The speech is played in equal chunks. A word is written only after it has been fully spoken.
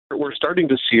we're starting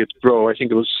to see it grow. I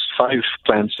think it was 5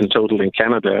 plants in total in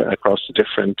Canada across the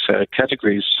different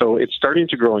categories. So it's starting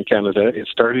to grow in Canada.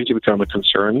 It's starting to become a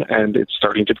concern, and it's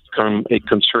starting to become a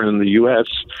concern in the U.S.,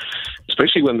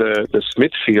 especially when the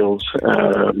Smithfield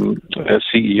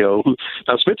CEO,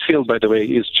 now Smithfield, by the way,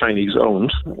 is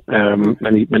Chinese-owned.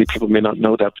 Many people may not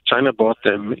know that, but China bought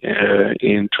them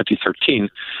in 2013.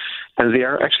 And they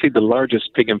are actually the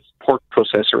largest pig and pork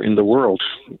processor in the world.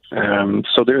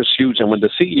 So they're huge. And when the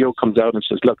CEO comes out and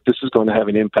says, look, this is going to have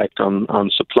an impact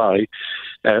on supply,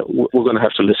 we're going to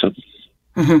have to listen.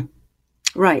 Mm-hmm.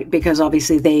 Right, because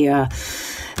obviously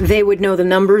they would know the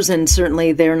numbers, and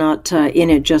certainly they're not in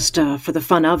it just for the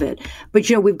fun of it. But,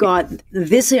 we've got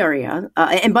this area.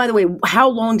 And by the way, how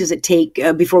long does it take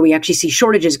before we actually see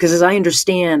shortages? Because as I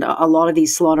understand, a lot of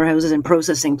these slaughterhouses and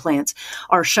processing plants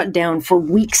are shut down for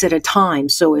weeks at a time.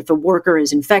 So if a worker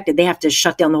is infected, they have to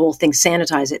shut down the whole thing,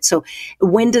 sanitize it. So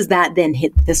when does that then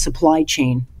hit the supply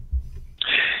chain?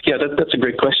 Yeah, that's a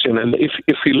great question. And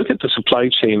if we look at the supply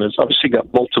chain, it's obviously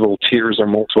got multiple tiers or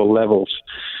multiple levels.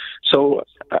 So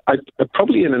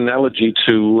probably an analogy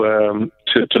to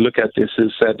look at this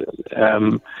is that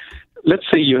let's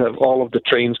say you have all of the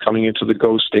trains coming into the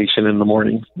GO station in the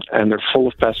morning, and they're full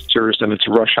of passengers, and it's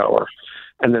rush hour.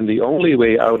 And then the only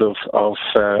way out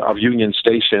of Union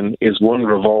Station is one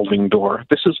revolving door.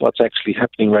 This is what's actually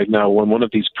happening right now when one of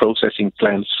these processing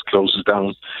plants closes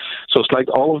down. So it's like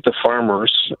all of the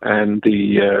farmers and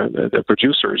the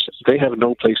producers, they have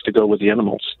no place to go with the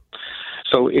animals.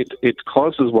 So it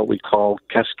causes what we call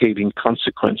cascading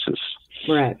consequences.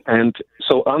 Right. And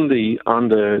so on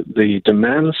the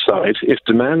demand side, if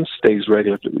demand stays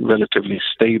relatively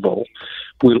stable,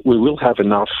 we will have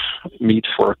enough meat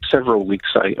for several weeks.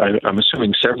 I'm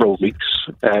assuming several weeks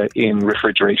in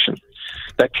refrigeration.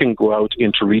 That can go out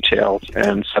into retail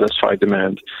and satisfy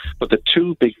demand. But the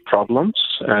two big problems,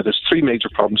 there's 3 major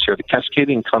problems here. The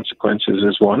cascading consequences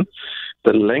is one.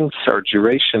 The length or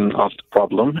duration of the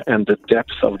problem and the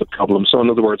depth of the problem. So in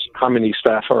other words, how many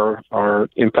staff are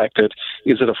impacted?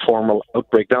 Is it a formal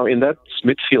outbreak? Now, in that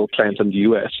Smithfield plant in the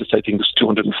U.S., I think there's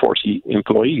 240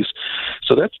 employees.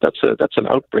 So that's an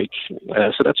outbreak.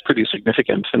 So that's pretty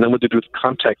significant. And then when they do the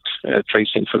contact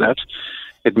tracing for that,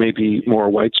 it may be more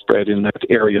widespread in that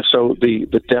area. So the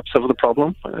depth of the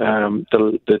problem,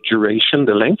 the duration,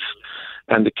 the length,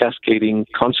 and the cascading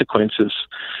consequences.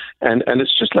 And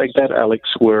it's just like that, Alex,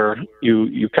 where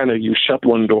you shut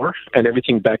one door and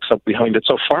everything backs up behind it.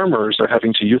 So farmers are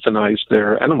having to euthanize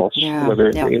their animals,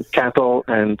 whether it's cattle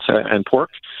and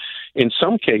pork. In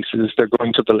some cases, they're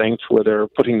going to the length where they're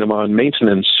putting them on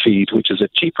maintenance feed, which is a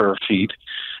cheaper feed,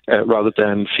 rather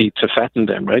than feed to fatten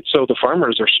them, right? So the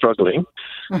farmers are struggling.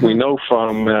 Mm-hmm. We know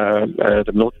from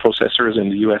the milk processors in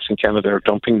the U.S. and Canada are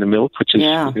dumping the milk, which is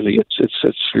really,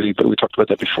 it's really, but we talked about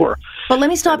that before. But let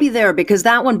me stop you there, because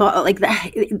that one, like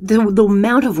the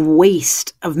amount of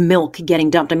waste of milk getting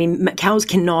dumped. I mean, cows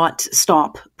cannot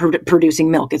stop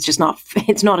producing milk. It's just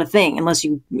it's not a thing unless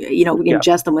you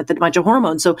ingest them with a bunch of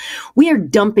hormones. So we are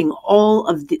dumping all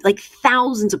of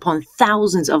thousands upon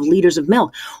thousands of liters of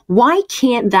milk. Why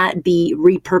can't that be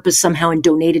repurposed somehow and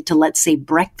donated to, let's say,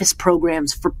 breakfast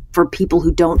programs for people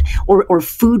who don't, or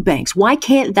food banks? Why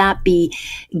can't that be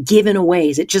given away?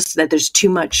 Is it just that there's too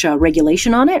much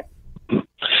regulation on it?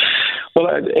 Well,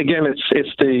 again,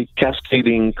 it's the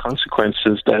cascading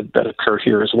consequences that occur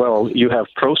here as well. You have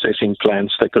processing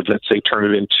plants that could, let's say,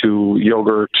 turn it into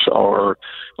yogurt or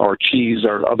cheese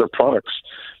or other products,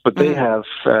 but they have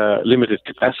limited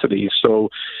capacity. So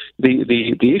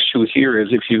the issue here is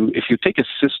if you take a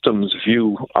systems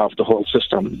view of the whole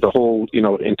system, the whole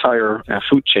entire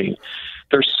food chain,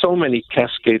 there's so many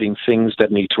cascading things that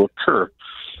need to occur.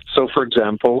 So, for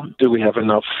example, do we have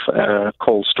enough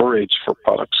cold storage for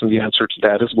products? And the answer to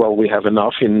that is, well, we have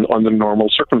enough under normal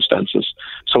circumstances.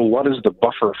 So what is the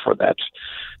buffer for that?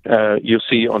 You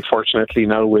see, unfortunately,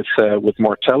 now with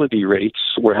mortality rates,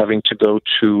 we're having to go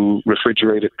to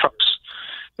refrigerated trucks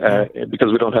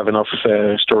because we don't have enough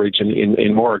storage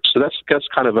in morgues. So that's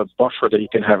kind of a buffer that you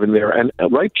can have in there. And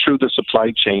right through the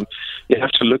supply chain, you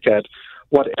have to look at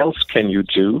what else can you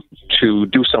do to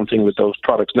do something with those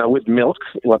products? Now, with milk,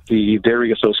 what the dairy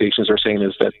associations are saying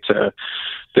is that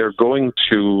they're going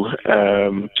to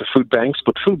food banks,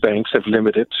 but food banks have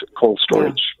limited cold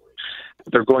storage. Yeah.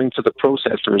 They're going to the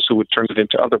processors who would turn it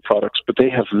into other products, but they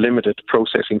have limited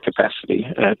processing capacity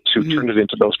to turn it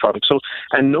into those products. So,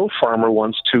 and no farmer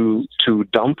wants to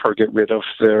dump or get rid of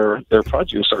their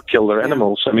produce or kill their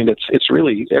animals. I mean, it's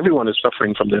really, everyone is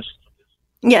suffering from this.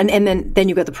 Yeah, and then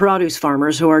you've got the produce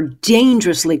farmers who are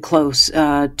dangerously close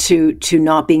to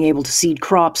not being able to seed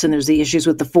crops, and there's the issues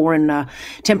with the foreign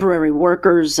temporary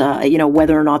workers,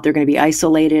 whether or not they're going to be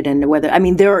isolated, and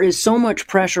there is so much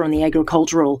pressure on the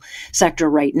agricultural sector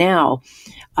right now.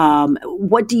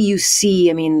 What do you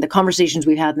see? I mean, the conversations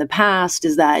we've had in the past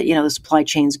is that, the supply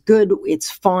chain's good,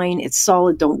 it's fine, it's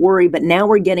solid, don't worry, but now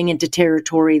we're getting into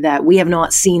territory that we have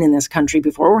not seen in this country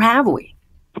before, or have we?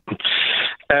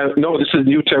 No, this is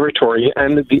new territory,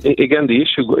 and the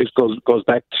issue goes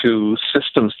back to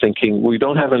systems thinking. We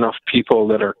don't have enough people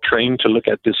that are trained to look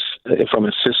at this from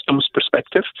a systems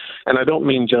perspective, and I don't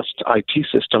mean just IT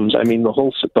systems. I mean the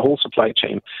whole supply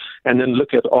chain, and then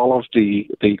look at all of the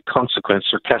consequences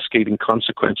or cascading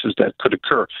consequences that could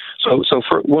occur. So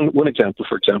for one example,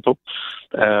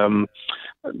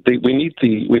 we need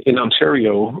in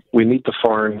Ontario, we need the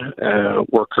foreign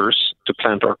workers to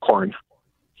plant our corn.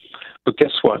 But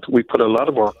guess what? We put a lot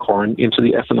of our corn into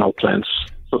the ethanol plants.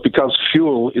 But because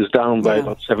fuel is down by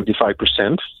about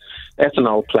 75%,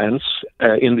 ethanol plants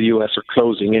in the U.S. are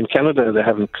closing. In Canada, they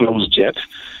haven't closed yet,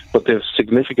 but they've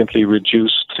significantly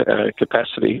reduced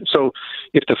capacity. So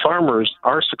if the farmers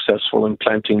are successful in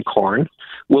planting corn,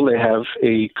 will they have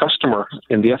a customer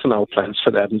in the ethanol plants for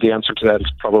that? And the answer to that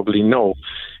is probably no.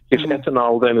 If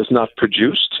ethanol then is not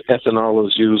produced, ethanol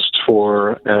is used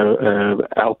for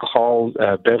alcohol,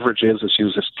 beverages, it's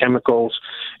used as chemicals.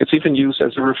 It's even used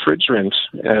as a refrigerant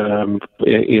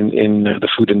in the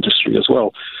food industry as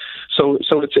well. So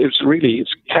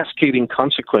it's cascading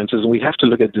consequences, and we have to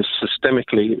look at this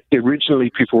systemically. Originally,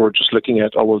 people were just looking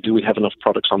at, do we have enough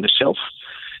products on the shelf?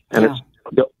 And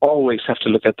they always have to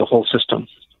look at the whole system.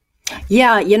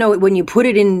 Yeah, when you put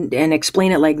it in and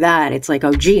explain it like that, it's like,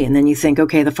 oh, gee. And then you think,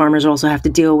 okay, the farmers also have to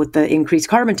deal with the increased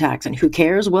carbon tax. And who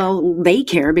cares? Well, they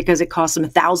care because it costs them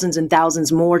thousands and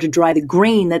thousands more to dry the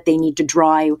grain that they need to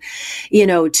dry,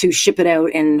 to ship it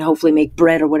out and hopefully make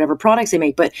bread or whatever products they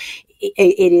make. But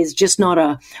it is just not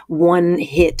a one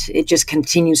hit. It just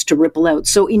continues to ripple out.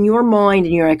 So in your mind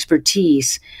and your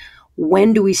expertise,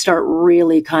 when do we start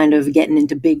really kind of getting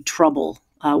into big trouble?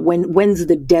 When's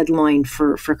the deadline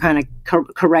for kind of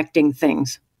correcting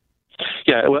things?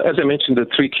 Yeah, well, as I mentioned, the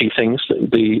three key things: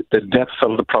 the depth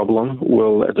of the problem,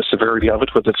 the severity of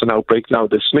it, whether it's an outbreak. Now,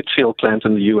 the Smithfield plant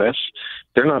in the U.S.,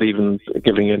 they're not even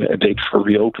giving it a date for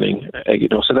reopening.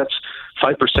 So that's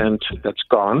 5% that's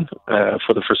gone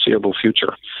for the foreseeable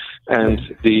future,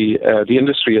 and the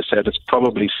industry has said it's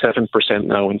probably 7%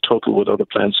 now in total with other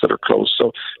plants that are closed.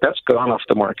 So that's gone off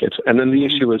the market. And then the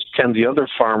issue is, can the other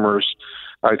farmers?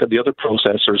 The other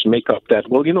processors make up that?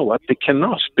 Well, you know what? They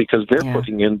cannot, because they're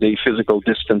putting in the physical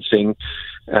distancing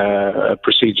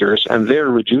procedures, and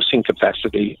they're reducing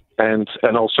capacity and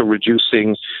also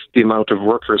reducing the amount of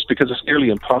workers, because it's nearly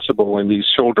impossible in these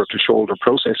shoulder-to-shoulder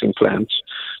processing plants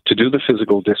to do the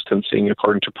physical distancing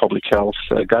according to public health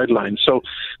guidelines. So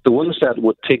the ones that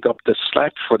would take up the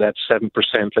slack for that 7%,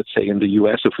 let's say in the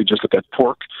U.S., if we just look at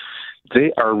pork,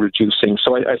 they are reducing.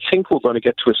 So I think we're going to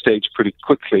get to a stage pretty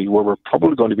quickly where we're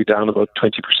probably going to be down about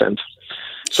 20%.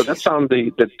 So that's on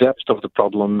the depth of the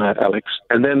problem, Alex.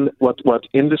 And then what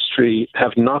industry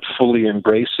have not fully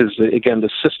embraced is, again, the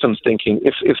systems thinking.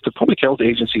 If the public health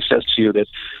agency says to you that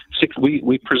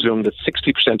we presume that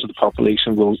 60% of the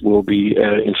population will be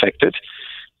infected,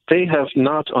 they have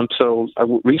not until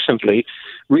recently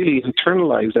really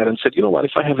internalized that and said, you know what,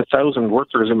 if I have 1,000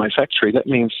 workers in my factory, that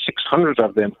means 600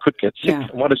 of them could get sick. Yeah.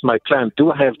 What is my plan?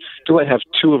 Do I have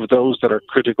two of those that are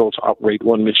critical to operate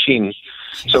one machine?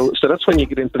 So that's when you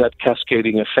get into that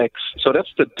cascading effects. So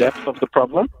that's the depth of the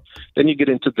problem. Then you get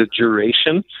into the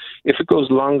duration. If it goes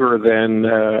longer than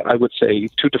I would say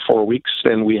 2 to 4 weeks,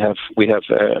 then we have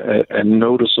a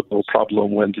noticeable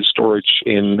problem when the storage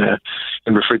in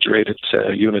refrigerated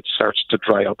units starts to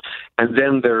dry up. And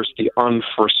then there's the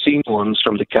unforeseen ones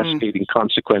from the cascading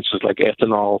consequences, like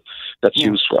ethanol that's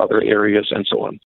used for other areas and so on.